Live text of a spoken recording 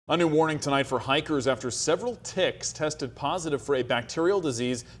A new warning tonight for hikers after several ticks tested positive for a bacterial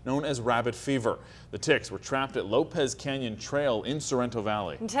disease known as rabbit fever. The ticks were trapped at Lopez Canyon Trail in Sorrento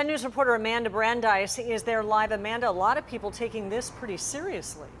Valley. 10 News reporter Amanda Brandeis is there live. Amanda, a lot of people taking this pretty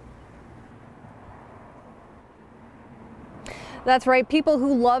seriously. That's right. People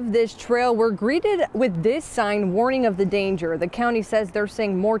who love this trail were greeted with this sign warning of the danger. The county says they're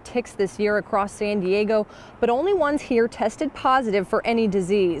seeing more ticks this year across San Diego, but only ones here tested positive for any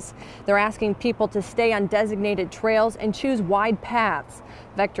disease. They're asking people to stay on designated trails and choose wide paths.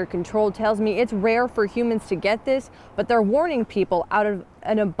 Vector Control tells me it's rare for humans to get this, but they're warning people out of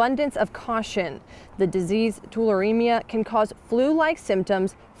an abundance of caution. The disease, tularemia, can cause flu-like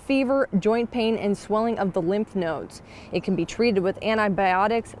symptoms, fever, joint pain, and swelling of the lymph nodes. It can be treated with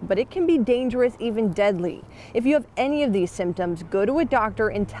antibiotics, but it can be dangerous, even deadly. If you have any of these symptoms, go to a doctor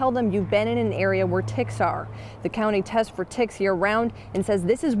and tell them you've been in an area where ticks are. The county tests for ticks year-round and says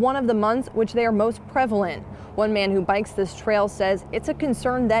this is one of the months which they are most prevalent. One man who bikes this trail says it's a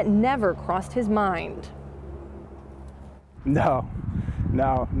concern that never crossed his mind. No,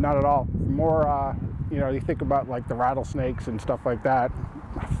 not at all. More, you think about like the rattlesnakes and stuff like that.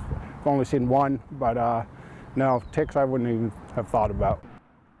 I've only seen one, but no, ticks I wouldn't even have thought about.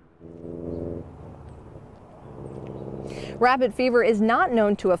 Rabbit fever is not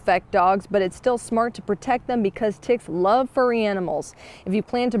known to affect dogs, but it's still smart to protect them because ticks love furry animals. If you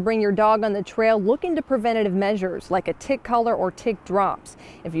plan to bring your dog on the trail, look into preventative measures like a tick collar or tick drops.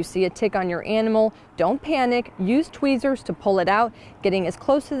 If you see a tick on your animal, don't panic. Use tweezers to pull it out, getting as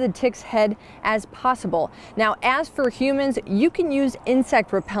close to the tick's head as possible. Now, as for humans, you can use insect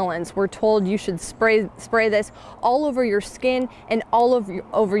repellents. We're told you should spray this all over your skin and all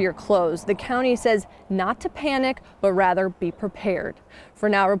over your clothes. The county says not to panic, but rather be prepared. For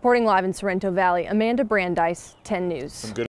now, reporting live in Sorrento Valley, Amanda Brandeis, 10 News.